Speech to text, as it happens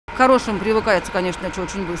хорошему привыкается, конечно,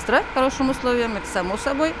 очень быстро, к хорошим условиям, это само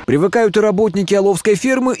собой. Привыкают и работники Аловской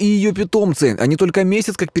фермы, и ее питомцы. Они только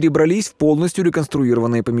месяц как перебрались в полностью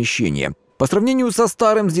реконструированное помещение. По сравнению со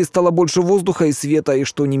старым, здесь стало больше воздуха и света, и,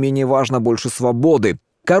 что не менее важно, больше свободы.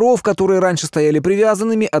 Коров, которые раньше стояли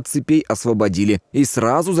привязанными, от цепей освободили и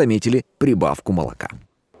сразу заметили прибавку молока.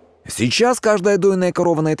 Сейчас каждая дойная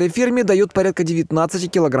корова на этой ферме дает порядка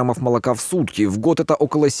 19 килограммов молока в сутки. В год это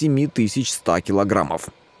около 7100 килограммов.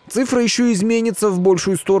 Цифра еще изменится в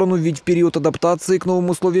большую сторону, ведь период адаптации к новым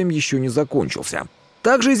условиям еще не закончился.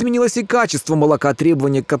 Также изменилось и качество молока,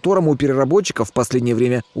 требования к которому у переработчиков в последнее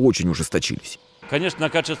время очень ужесточились. Конечно, на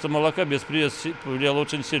качество молока без привеса повлияло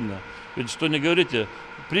очень сильно. Ведь что не говорите,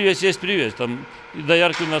 привес есть привес. Там и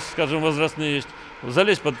доярки у нас, скажем, возрастные есть.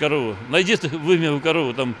 Залезь под корову, найди вымя у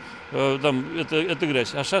коровы, там это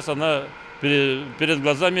грязь. А сейчас она перед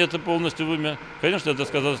глазами это полностью вымя. Конечно, это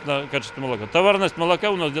сказалось на качестве молока. Товарность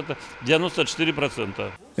молока у нас где-то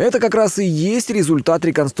 94%. Это как раз и есть результат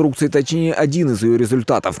реконструкции, точнее, один из ее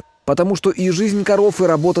результатов. Потому что и жизнь коров, и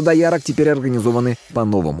работа доярок теперь организованы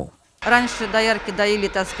по-новому. Раньше доярки доили,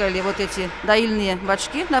 таскали вот эти доильные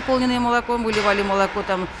бачки, наполненные молоком, выливали молоко,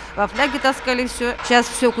 там во фляге таскали все. Сейчас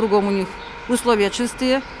все кругом у них условия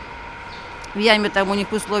чистые. В яме там у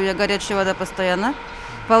них условия, горячая вода постоянно.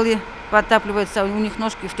 Полы подтапливаются, у них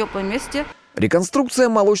ножки в теплом месте. Реконструкция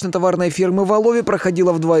молочно-товарной фермы в Алове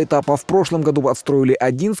проходила в 2 этапа. В прошлом году отстроили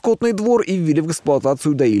 1 скотный двор и ввели в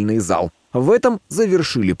эксплуатацию доильный зал. В этом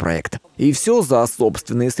завершили проект. И все за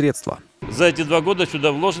собственные средства. За эти 2 года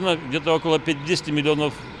сюда вложено где-то около 50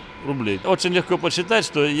 миллионов рублей. Очень легко подсчитать,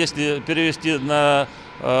 что если перевести на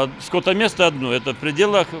скотоместо одно, это в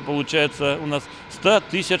пределах, получается, у нас 100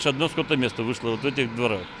 тысяч одно скотоместо вышло вот в этих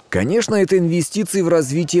дворах. Конечно, это инвестиции в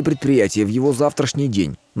развитие предприятия, в его завтрашний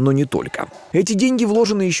день. Но не только. Эти деньги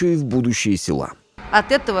вложены еще и в будущее села.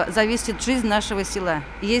 От этого зависит жизнь нашего села.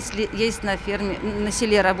 Если есть на ферме, на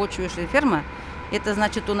селе рабочая ферма, это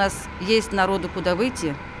значит, у нас есть народу куда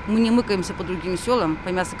выйти. Мы не мыкаемся по другим селам, по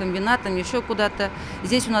мясокомбинатам, еще куда-то.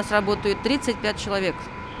 Здесь у нас работает 35 человек.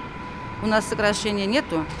 У нас сокращения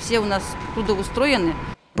нету, все у нас трудоустроены.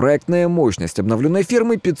 Проектная мощность обновленной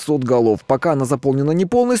фермы 500 голов. Пока она заполнена не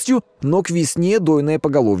полностью, но к весне дойное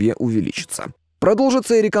поголовье увеличится.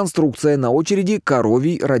 Продолжится и реконструкция, на очереди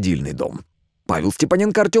коровий родильный дом. Павел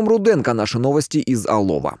Степаненко, Артем Руденко. Наши новости из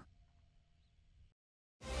Алова.